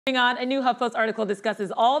Moving on, a new HuffPost article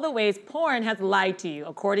discusses all the ways porn has lied to you,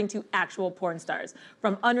 according to actual porn stars.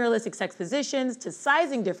 From unrealistic sex positions to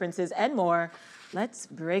sizing differences and more. Let's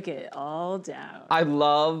break it all down. I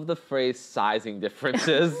love the phrase sizing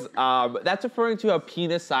differences. That's referring to how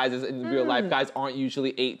penis sizes in real life, guys, aren't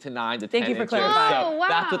usually 8 to 9 to 10 Thank you for inches. clarifying. Oh, wow.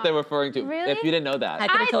 That's what they're referring to. Really? If you didn't know that. I I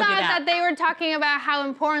could've told thought you that they were talking about how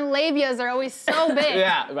important labias are always so big.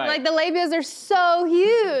 Yeah, right. Like the labias are so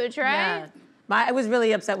huge, right? Yeah. I was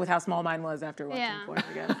really upset with how small mine was after watching porn,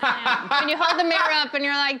 I guess. Yeah. When you hold the mirror up and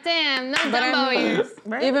you're like, damn, no Dumbo ears.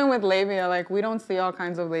 Right? Even with labia, like we don't see all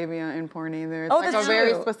kinds of labia in porn either. It's Oh, like that's a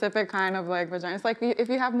very true. specific kind of like vagina. It's like if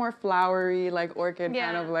you have more flowery, like orchid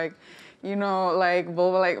kind of like, you know, like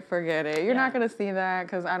vulva, like forget it. You're not gonna see that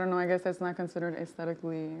because I don't know. I guess it's not considered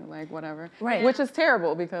aesthetically like whatever. Right. Which is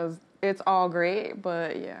terrible because it's all great,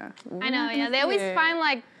 but yeah. I know, yeah. They always find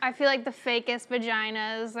like, I feel like the fakest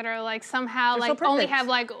vaginas that are like somehow They're so like only perfect. have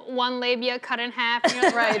like one labia cut in half. And you're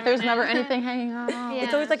like, Right. There's never anything hanging out. Yeah.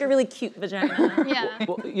 It's always like a really cute vagina. Yeah.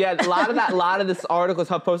 Well, yeah, a lot of this articles,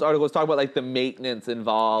 HuffPost articles, talk about like the maintenance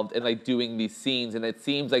involved in like doing these scenes, and it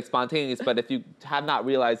seems like spontaneous, but if you have not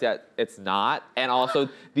realized yet, it's not. And also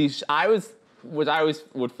these, what I always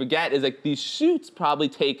would forget is like these shoots probably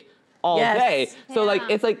take all day. So like,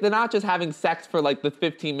 it's like they're not just having sex for like the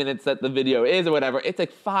 15 minutes that the video is or whatever. It's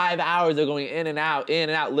like 5 hours of going in and out,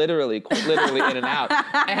 literally in and out.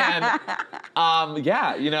 And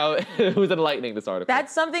yeah, you know, it was enlightening, this article.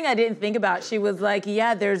 That's something I didn't think about. She was like,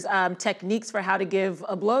 yeah, there's techniques for how to give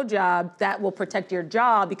a blowjob that will protect your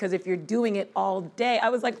jaw because if you're doing it all day, I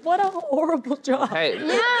was like, what a horrible job. Hey,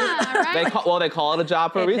 Yeah, right? they call it a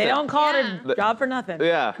job for a reason. They don't call it a job for nothing.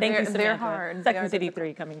 Yeah. Thank you, Samantha. They're hard. Second City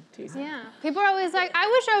 3 coming to you. Yeah. People are always like, I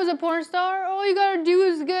wish I was a porn star. All you gotta do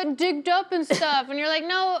is get digged up and stuff. And you're like,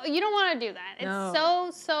 no, you don't wanna do that.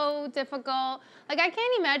 It's so difficult. Like, I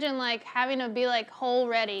can't imagine like having to be like hole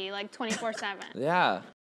ready like 24/7. Yeah.